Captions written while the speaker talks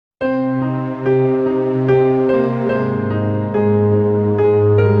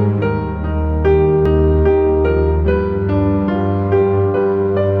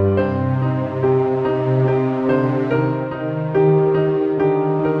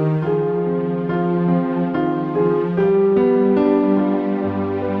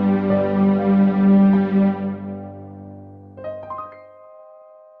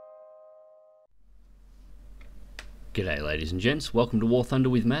ladies and gents, welcome to War Thunder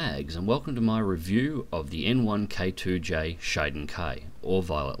with Mags, and welcome to my review of the N1K2-J K, or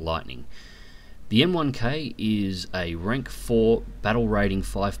Violet Lightning. The N1K is a rank 4 battle rating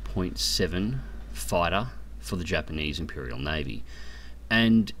 5.7 fighter for the Japanese Imperial Navy,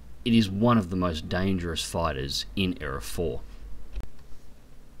 and it is one of the most dangerous fighters in Era 4.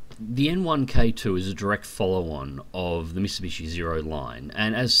 The N1K2 is a direct follow-on of the Mitsubishi Zero line,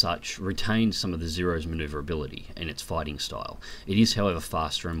 and as such retains some of the Zero's manoeuvrability in its fighting style. It is, however,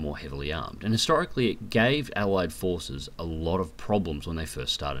 faster and more heavily armed, and historically it gave Allied forces a lot of problems when they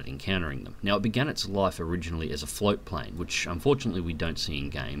first started encountering them. Now, it began its life originally as a float plane, which unfortunately we don't see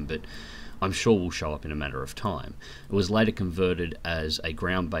in game, but I'm sure will show up in a matter of time. It was later converted as a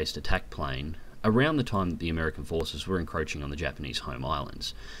ground-based attack plane around the time that the American forces were encroaching on the Japanese home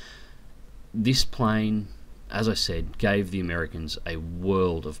islands. This plane, as I said, gave the Americans a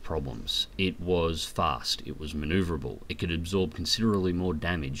world of problems. It was fast, it was manoeuvrable, it could absorb considerably more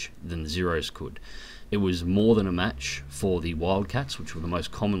damage than the Zeros could. It was more than a match for the Wildcats, which were the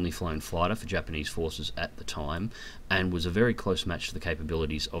most commonly flown fighter for Japanese forces at the time, and was a very close match to the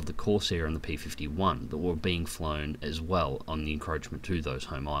capabilities of the Corsair and the P-51 that were being flown as well on the encroachment to those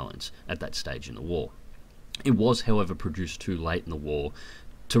home islands at that stage in the war. It was, however, produced too late in the war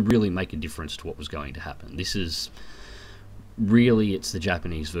to really make a difference to what was going to happen. This is really, it's the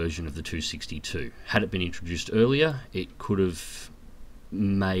Japanese version of the 262. Had it been introduced earlier, it could have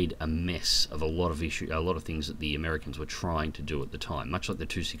made a mess of a lot of things that the Americans were trying to do at the time, much like the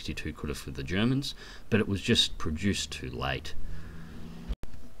 262 could have for the Germans, but it was just produced too late.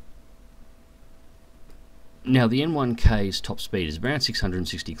 Now, the N1K's top speed is around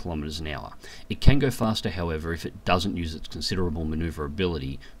 660 kilometers an hour. It can go faster, however, if it doesn't use its considerable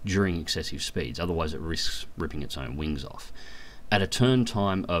manoeuvrability during excessive speeds, otherwise it risks ripping its own wings off. At a turn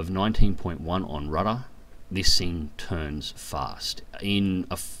time of 19.1 on rudder, this thing turns fast. In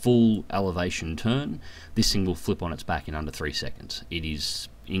a full elevation turn, this thing will flip on its back in under 3 seconds. It is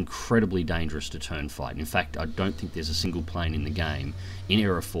incredibly dangerous to turn fight. In fact, I don't think there's a single plane in the game in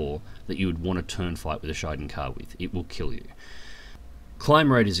Era 4 that you would want to turn fight with a Shiden with. It will kill you.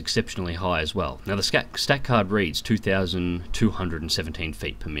 Climb rate is exceptionally high as well. Now, the stat card reads 2,217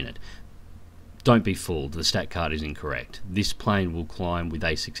 feet per minute. Don't be fooled, the stat card is incorrect. This plane will climb with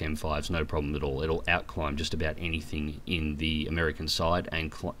A6 M5s, no problem at all. It'll outclimb just about anything in the American side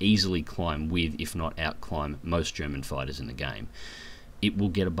and easily climb with, if not outclimb, most German fighters in the game. It will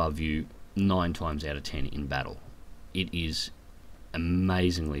get above you 9 times out of 10 in battle. It is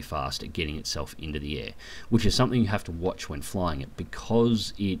amazingly fast at getting itself into the air, which is something you have to watch when flying it,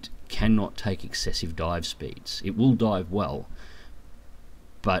 because it cannot take excessive dive speeds. It will dive well,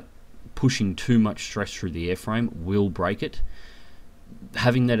 but pushing too much stress through the airframe will break it.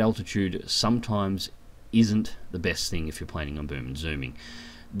 Having that altitude sometimes isn't the best thing if you're planning on boom and zooming.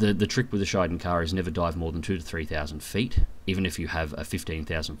 The trick with the Shiden is never dive more than 2,000 to 3,000 feet. Even if you have a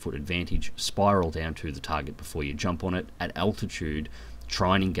 15,000 foot advantage, spiral down to the target before you jump on it. At altitude,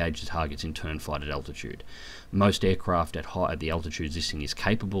 try and engage the targets in turn fight at altitude. Most aircraft at the altitudes this thing is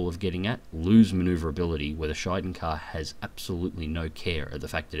capable of getting at lose manoeuvrability, where the Shiden has absolutely no care of the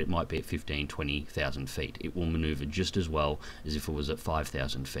fact that it might be at 15,000 to 20,000 feet. It will maneuver just as well as if it was at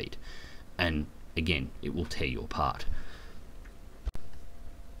 5,000 feet. And again, it will tear you apart.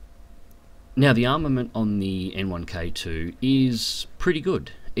 Now, the armament on the N1K2 is pretty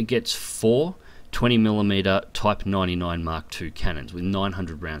good. It gets 4 20mm Type 99 Mark II cannons with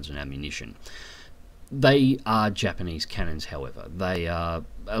 900 rounds of ammunition. They are Japanese cannons, however. They are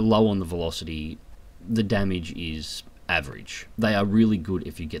low on the velocity. The damage is average. They are really good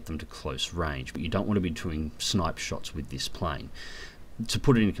if you get them to close range, but you don't want to be doing snipe shots with this plane. To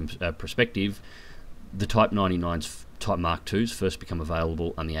put it in perspective, the Type 99's Type Mark IIs first become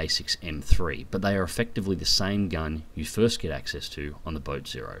available on the A6 M3, but they are effectively the same gun you first get access to on the Boat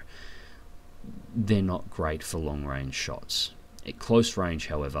Zero. They're not great for long-range shots. At close range,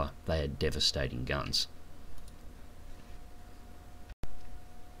 however, they are devastating guns.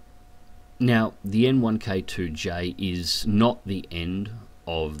 Now, the N1K2-J is not the end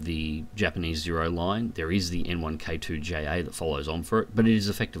of the Japanese Zero line. There is the N1K2-JA that follows on for it, but it is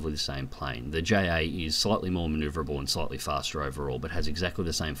effectively the same plane. The JA is slightly more manoeuvrable and slightly faster overall, but has exactly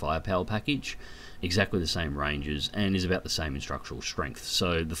the same firepower package, exactly the same ranges, and is about the same in structural strength.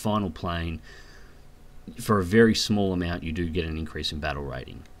 So the final plane, for a very small amount, you do get an increase in battle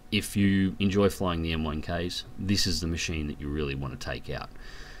rating. If you enjoy flying the M1Ks, this is the machine that you really want to take out.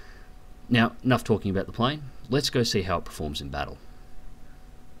 Now, enough talking about the plane. Let's go see how it performs in battle.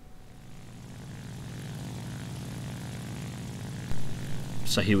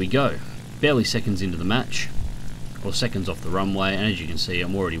 So here we go. Barely seconds into the match. or seconds off the runway, and as you can see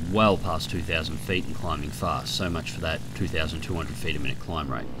I'm already well past 2,000 feet and climbing fast, so much for that 2,200 feet a minute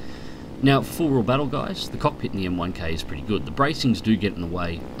climb rate. Now, for full real battle guys, the cockpit in the N1K is pretty good. The bracings do get in the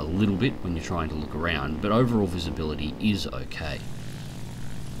way a little bit when you're trying to look around, but overall visibility is okay.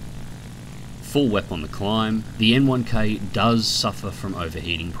 Full WEP on the climb. The N1K does suffer from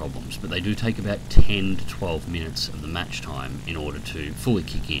overheating problems, but they do take about 10 to 12 minutes of the match time in order to fully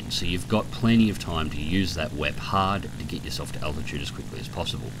kick in, so you've got plenty of time to use that WEP hard to get yourself to altitude as quickly as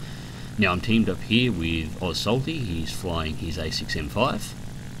possible. Now I'm teamed up here with Oz Salty. He's flying his A6M5.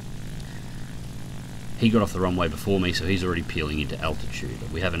 He got off the runway before me, so he's already peeling into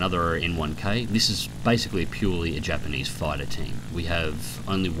altitude. We have another N1K. This is basically purely a Japanese fighter team. We have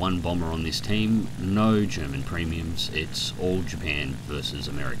only one bomber on this team, no German premiums. It's all Japan versus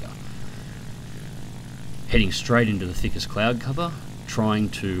America. Heading straight into the thickest cloud cover, trying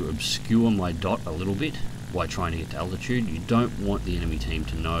to obscure my dot a little bit while trying to get to altitude. You don't want the enemy team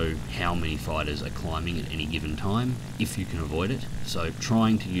to know how many fighters are climbing at any given time, if you can avoid it. So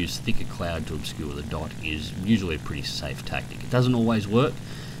trying to use thicker cloud to obscure the dot is usually a pretty safe tactic. It doesn't always work.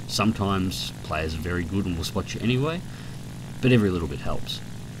 Sometimes players are very good and will spot you anyway, but every little bit helps.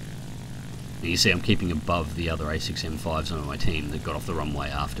 Now you see I'm keeping above the other A6M5s on my team that got off the runway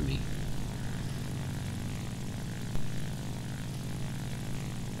after me.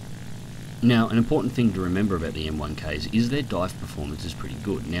 Now, an important thing to remember about the M1Ks is their dive performance is pretty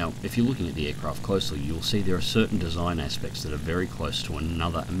good. Now, if you're looking at the aircraft closely, you'll see there are certain design aspects that are very close to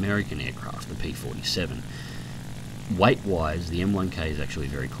another American aircraft, the P-47. Weight-wise, the M1K is actually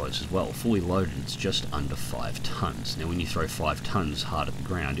very close as well. Fully loaded, it's just under 5 tons. Now, when you throw 5 tons hard at the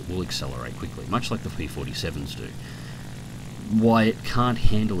ground, it will accelerate quickly, much like the P-47s do. Why it can't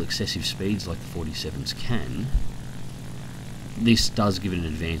handle excessive speeds like the 47s can, this does give it an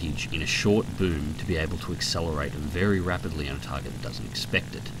advantage in a short boom to be able to accelerate very rapidly on a target that doesn't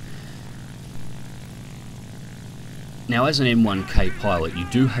expect it. Now, as an N1K pilot, you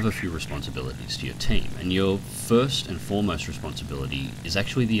do have a few responsibilities to your team, and your first and foremost responsibility is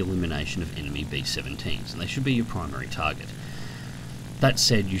actually the elimination of enemy B-17s, and they should be your primary target. That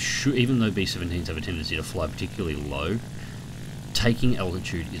said, you should, even though B-17s have a tendency to fly particularly low, taking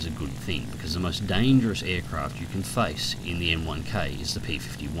altitude is a good thing, because the most dangerous aircraft you can face in the N1K is the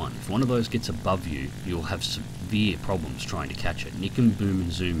P-51. If one of those gets above you, you'll have severe problems trying to catch it, and it can boom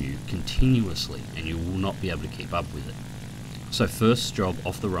and zoom you continuously, and you will not be able to keep up with it. So first job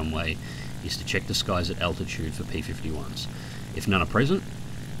off the runway is to check the skies at altitude for P-51s. If none are present,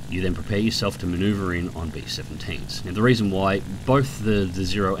 you then prepare yourself to manoeuvre in on B-17s. Now the reason why both the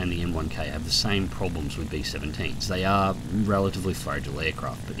Zero and the N1K have the same problems with B-17s, they are relatively fragile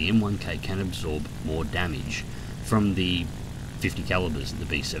aircraft, but the N1K can absorb more damage from the 50 calibers that the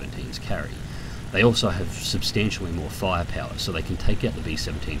B-17s carry. They also have substantially more firepower, so they can take out the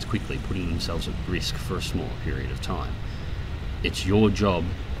B-17s quickly, putting themselves at risk for a small period of time. It's your job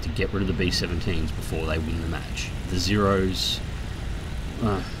to get rid of the B-17s before they win the match. The Zeros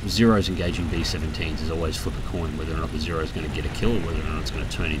engaging B-17s is always flip a coin whether or not the Zero is going to get a kill or whether or not it's going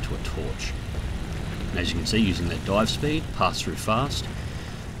to turn into a torch. And as you can see, using that dive speed, pass through fast.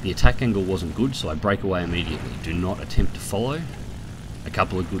 The attack angle wasn't good, so I break away immediately. Do not attempt to follow. A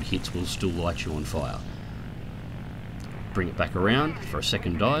couple of good hits will still light you on fire. Bring it back around for a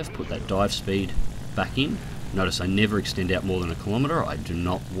second dive, put that dive speed back in. Notice I never extend out more than 1 kilometre. I do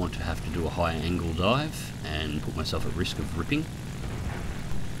not want to have to do a higher angle dive and put myself at risk of ripping.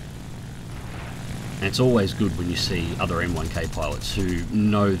 And it's always good when you see other N1K pilots who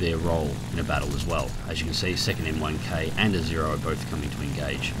know their role in a battle as well. As you can see, second N1K and a Zero are both coming to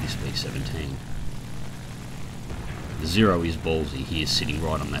engage this B-17. The Zero is ballsy, he is sitting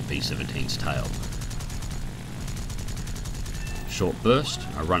right on that B-17's tail. Short burst,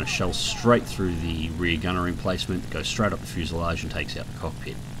 I run a shell straight through the rear gunner emplacement, goes straight up the fuselage and takes out the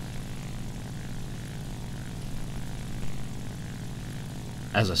cockpit.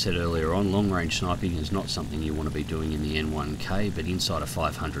 As I said earlier on, long-range sniping is not something you want to be doing in the N1K, but inside of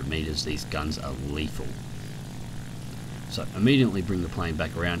 500 metres these guns are lethal. So immediately bring the plane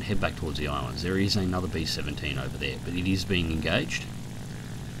back around, head back towards the islands. There is another B-17 over there, but it is being engaged.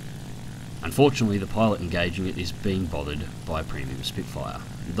 Unfortunately, the pilot engaging it is being bothered by a premium Spitfire.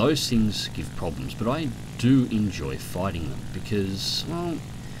 Those things give problems, but I do enjoy fighting them because, well,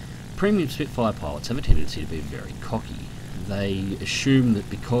 premium Spitfire pilots have a tendency to be very cocky. They assume that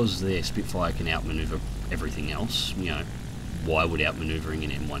because their Spitfire can outmaneuver everything else, you know, why would outmaneuvering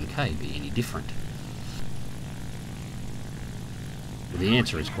an N1K be any different? Well, the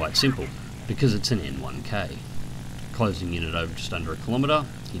answer is quite simple, because it's an N1K. closing in at over just under a kilometre.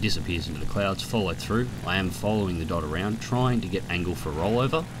 He disappears into the clouds, follow through. I am following the dot around, trying to get angle for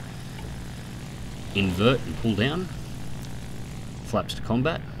rollover. Invert and pull down. Flaps to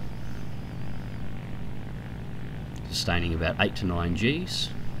combat. Sustaining about 8 to 9 Gs.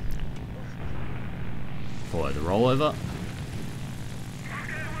 Follow the rollover.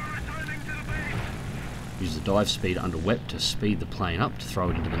 Use the dive speed under wet to speed the plane up to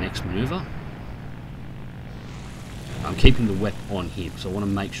throw it into the next manoeuvre. I'm keeping the wep on here because I want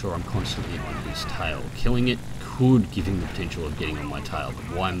to make sure I'm constantly on his tail. Killing it could give him the potential of getting on my tail,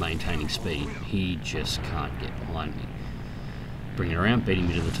 but while maintaining speed, he just can't get behind me. Bring it around, beating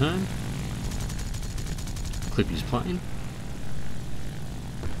me to the turn. Clip his plane.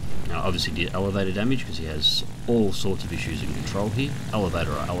 Now obviously did elevator damage because he has all sorts of issues in control here.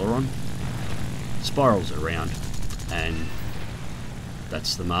 Elevator or aileron. Spirals around, and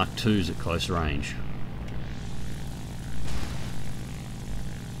that's the Mark IIs at close range.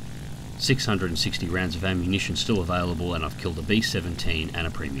 660 rounds of ammunition still available, and I've killed a B-17 and a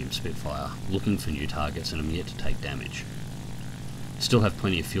premium Spitfire. Looking for new targets, and I'm yet to take damage. Still have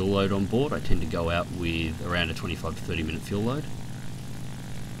plenty of fuel load on board. I tend to go out with around a 25 to 30 minute fuel load.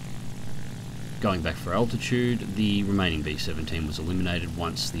 Going back for altitude, the remaining B-17 was eliminated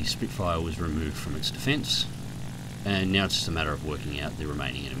once the Spitfire was removed from its defence, and now it's just a matter of working out the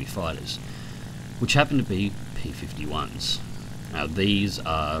remaining enemy fighters, which happen to be P-51s. Now these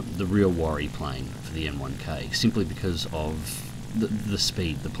are the real worry plane for the N1K, simply because of the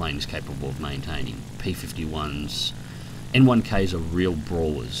speed the plane is capable of maintaining. P-51s, N1Ks are real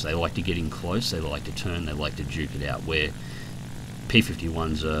brawlers. They like to get in close, they like to turn, they like to duke it out, where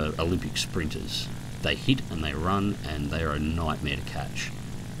P-51s are Olympic sprinters. They hit and they run, and they are a nightmare to catch.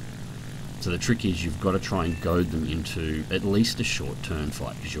 So the trick is you've got to try and goad them into at least a short turn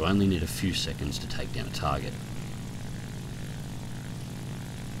fight, because you only need a few seconds to take down a target.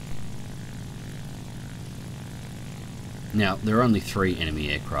 Now, there are only 3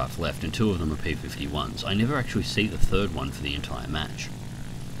 enemy aircraft left, and 2 of them are P-51s. I never actually see the third one for the entire match.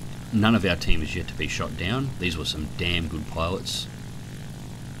 None of our team is yet to be shot down. These were some damn good pilots.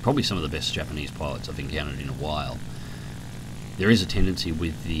 Probably some of the best Japanese pilots I've encountered in a while. There is a tendency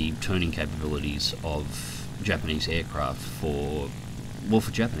with the turning capabilities of Japanese aircraft for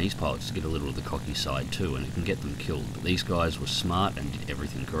Japanese pilots to get a little of the cocky side too, and it can get them killed. But these guys were smart and did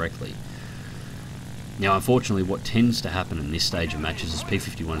everything correctly. Now, unfortunately, what tends to happen in this stage of matches is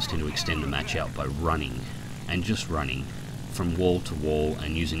P-51s tend to extend the match out by running, and just running, from wall to wall,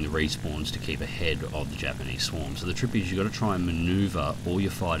 and using the respawns to keep ahead of the Japanese swarm. So the trick is you've got to try and manoeuvre all your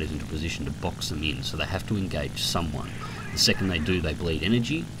fighters into position to box them in, so they have to engage someone. The second they do, they bleed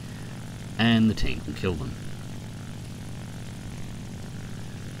energy, and the team can kill them.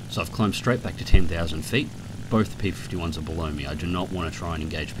 So I've climbed straight back to 10,000 feet. Both the P-51s are below me. I do not want to try and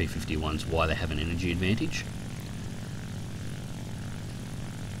engage P-51s while they have an energy advantage.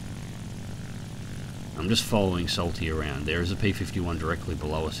 I'm just following Salty around. There is a P-51 directly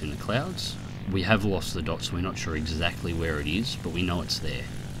below us in the clouds. We have lost the dot, so we're not sure exactly where it is, but we know it's there.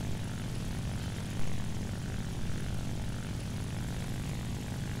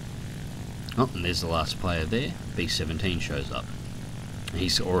 Oh, and there's the last player there. B-17 shows up.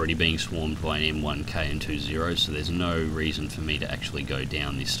 He's already being swarmed by an N1K and 2 Zeros, so there's no reason for me to actually go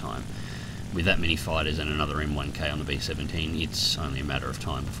down this time. With that many fighters and another M1K on the B-17, it's only a matter of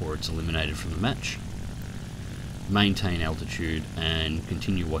time before it's eliminated from the match. Maintain altitude and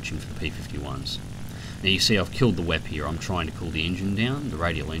continue watching for the P-51s. Now you see I've killed the WEP here. I'm trying to cool the engine down. The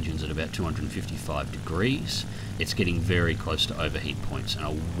radial engine's at about 255 degrees. It's getting very close to overheat points, and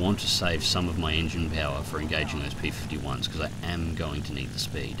I want to save some of my engine power for engaging those P-51s because I am going to need the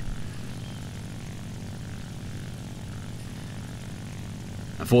speed.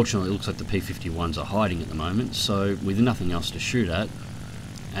 Unfortunately, it looks like the P-51s are hiding at the moment, so with nothing else to shoot at,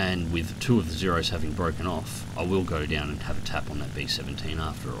 and with 2 of the Zeros having broken off, I will go down and have a tap on that B-17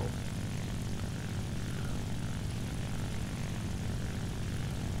 after all.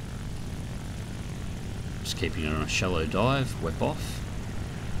 Just keeping it on a shallow dive, WEP off.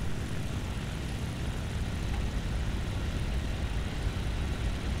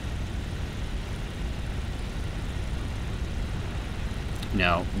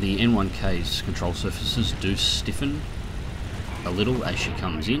 Now, the N1K's control surfaces do stiffen a little as she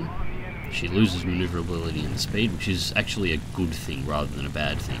comes in. She loses manoeuvrability and speed, which is actually a good thing rather than a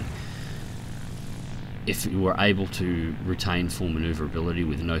bad thing. If you were able to retain full manoeuvrability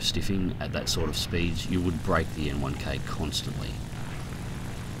with no stiffing at that sort of speeds, you would break the N1K constantly.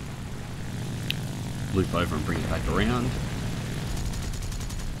 Loop over and bring it back around.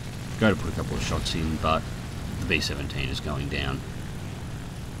 Go to put a couple of shots in, but the B-17 is going down.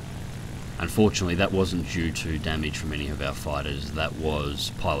 Unfortunately, that wasn't due to damage from any of our fighters, that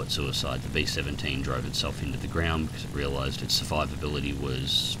was pilot suicide. The B-17 drove itself into the ground because it realised its survivability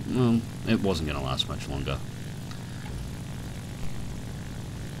was, well, it wasn't going to last much longer.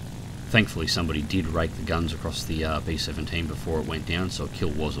 Thankfully, somebody did rake the guns across the B-17 before it went down, so a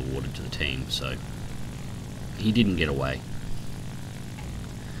kill was awarded to the team, so he didn't get away.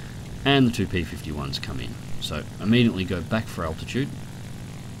 And the two P-51s come in, so immediately go back for altitude.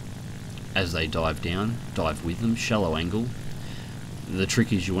 As they dive down, dive with them, shallow angle. The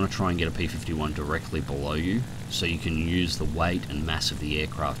trick is you want to try and get a P-51 directly below you, so you can use the weight and mass of the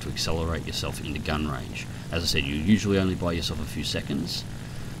aircraft to accelerate yourself into gun range. As I said, you usually only buy yourself a few seconds,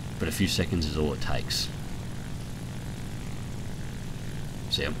 but a few seconds is all it takes.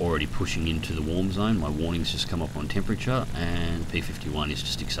 See, I'm already pushing into the warm zone, my warning's just come up on temperature, and P-51 is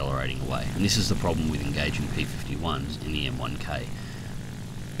just accelerating away. And this is the problem with engaging P-51s in the N1K.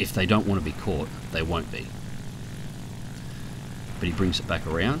 If they don't want to be caught, they won't be. But he brings it back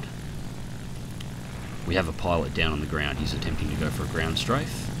around. We have a pilot down on the ground. He's attempting to go for a ground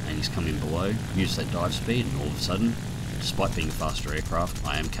strafe, and he's coming below, use that dive speed, and all of a sudden, despite being a faster aircraft,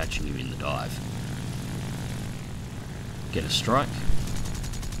 I am catching him in the dive. Get a strike.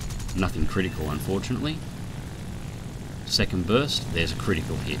 Nothing critical, unfortunately. Second burst, there's a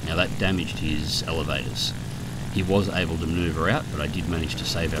critical hit. Now that damaged his elevators. He was able to manoeuvre out, but I did manage to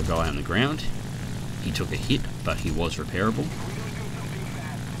save our guy on the ground. He took a hit, but he was repairable.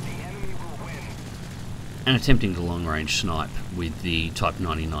 And attempting to long-range snipe with the Type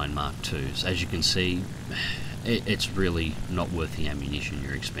 99 Mark IIs. As you can see, it's really not worth the ammunition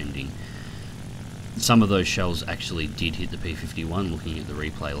you're expending. Some of those shells actually did hit the P-51, looking at the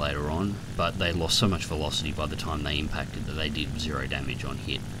replay later on, but they lost so much velocity by the time they impacted that they did 0 damage on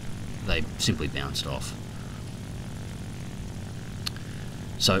hit. They simply bounced off.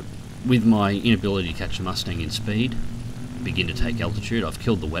 So, with my inability to catch the Mustang in speed, begin to take altitude, I've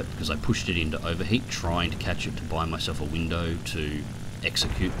killed the WEP because I pushed it into overheat, trying to catch it to buy myself a window to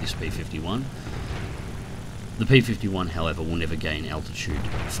execute this P-51. The P-51, however, will never gain altitude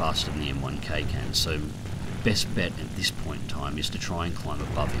faster than the N1K can, so best bet at this point in time is to try and climb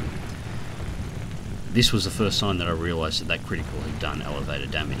above him. This was the first time that I realised that that critical had done elevator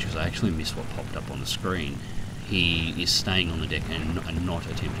damage, because I actually missed what popped up on the screen. He is staying on the deck and not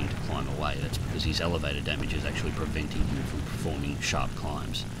attempting to climb away. That's because his elevator damage is actually preventing him from performing sharp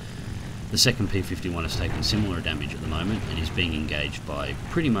climbs. The second P-51 has taken similar damage at the moment and is being engaged by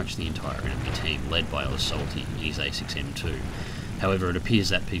pretty much the entire enemy team, led by Salty and his A6M2. However, it appears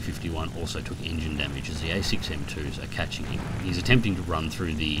that P-51 also took engine damage as the A6M2s are catching him. He's attempting to run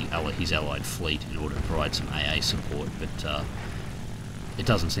through his allied fleet in order to provide some AA support, but it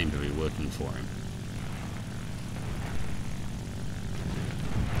doesn't seem to be working for him.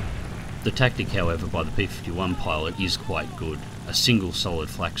 The tactic, however, by the P-51 pilot is quite good. A single solid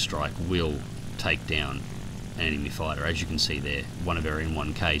flak strike will take down an enemy fighter. As you can see there, one of our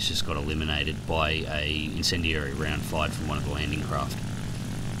N1Ks just got eliminated by a incendiary round fired from one of the landing craft.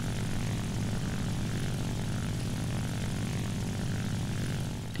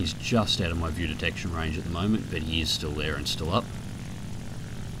 He's just out of my view detection range at the moment, but he is still there and still up.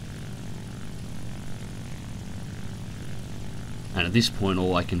 And at this point,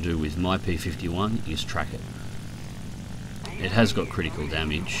 all I can do with my P-51 is track it. It has got critical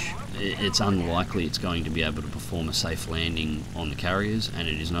damage. It's unlikely it's going to be able to perform a safe landing on the carriers, and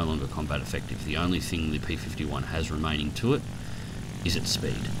it is no longer combat effective. The only thing the P-51 has remaining to it is its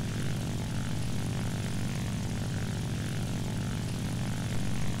speed.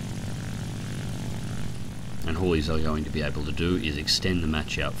 And all he's going to be able to do is extend the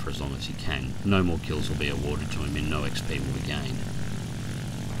match out for as long as he can. No more kills will be awarded to him and no XP will be gained.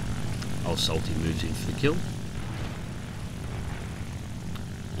 Old Salty moves in for the kill.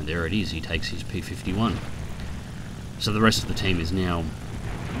 And there it is, he takes his P-51. So the rest of the team is now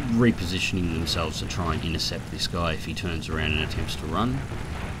repositioning themselves to try and intercept this guy if he turns around and attempts to run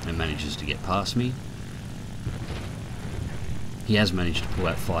and manages to get past me. He has managed to pull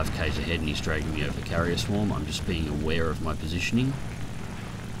out 5k's ahead and he's dragging me over the carrier swarm. I'm just being aware of my positioning.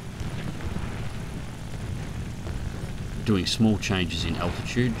 Doing small changes in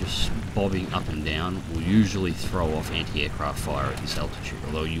altitude, just bobbing up and down, will usually throw off anti-aircraft fire at this altitude,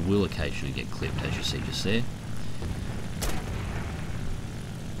 although you will occasionally get clipped, as you see just there.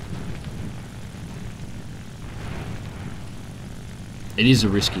 It is a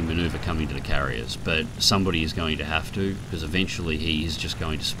risky manoeuvre coming to the carriers, but somebody is going to have to, because eventually he is just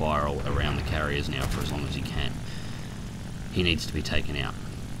going to spiral around the carriers now for as long as he can. He needs to be taken out.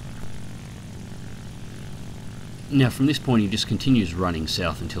 Now from this point he just continues running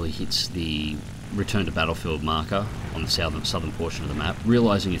south until he hits the return to battlefield marker on the southern portion of the map,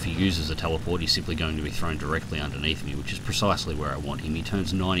 realising if he uses a teleport he's simply going to be thrown directly underneath me, which is precisely where I want him. He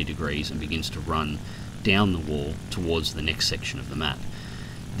turns 90 degrees and begins to run down the wall towards the next section of the map.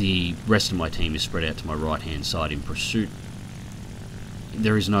 The rest of my team is spread out to my right hand side in pursuit.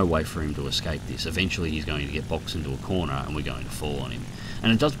 There is no way for him to escape this. Eventually he's going to get boxed into a corner and we're going to fall on him.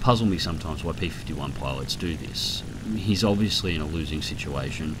 And it does puzzle me sometimes why P-51 pilots do this. He's obviously in a losing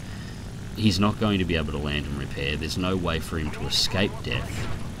situation. He's not going to be able to land and repair. There's no way for him to escape death.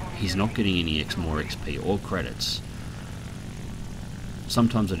 He's not getting any more XP or credits.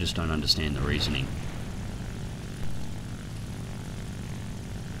 Sometimes I just don't understand the reasoning.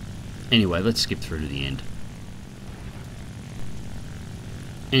 Anyway, let's skip through to the end.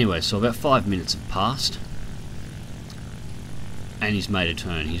 Anyway, so about 5 minutes have passed, and he's made a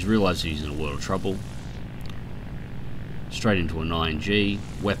turn. He's realised he's in a world of trouble. Straight into a 9G,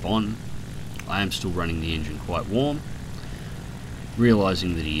 WEP on. I am still running the engine quite warm.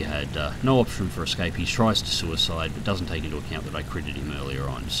 Realising that he had no option for escape, he tries to suicide, but doesn't take into account that I critted him earlier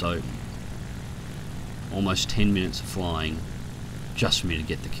on. So, almost 10 minutes of flying, just for me to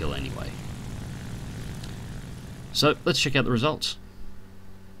get the kill anyway. So, let's check out the results.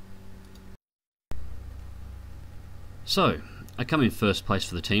 So, I come in first place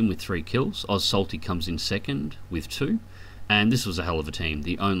for the team with 3 kills. Oz Salty comes in second with 2. And this was a hell of a team.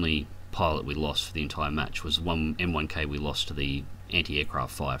 The only pilot we lost for the entire match was one N1K we lost to the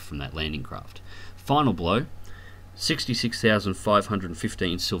anti-aircraft fire from that landing craft. Final blow,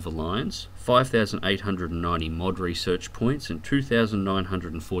 66,515 Silver Lions, 5,890 mod research points, and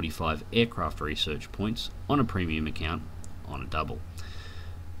 2,945 aircraft research points on a premium account on a double.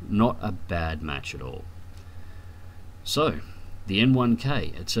 Not a bad match at all. So, the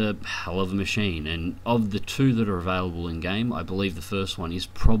N1K, it's a hell of a machine, and of the 2 that are available in game, I believe the first one is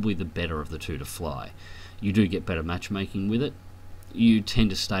probably the better of the 2 to fly. You do get better matchmaking with it. You tend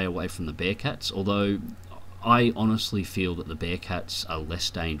to stay away from the Bearcats, although I honestly feel that the Bearcats are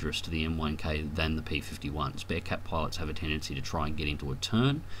less dangerous to the M1K than the P-51s. Bearcat pilots have a tendency to try and get into a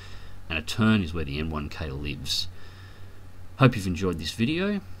turn, and a turn is where the N1K lives. Hope you've enjoyed this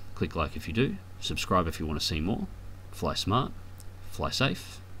video. Click like if you do, subscribe if you want to see more. Fly smart, fly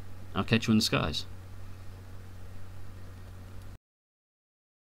safe. I'll catch you in the skies.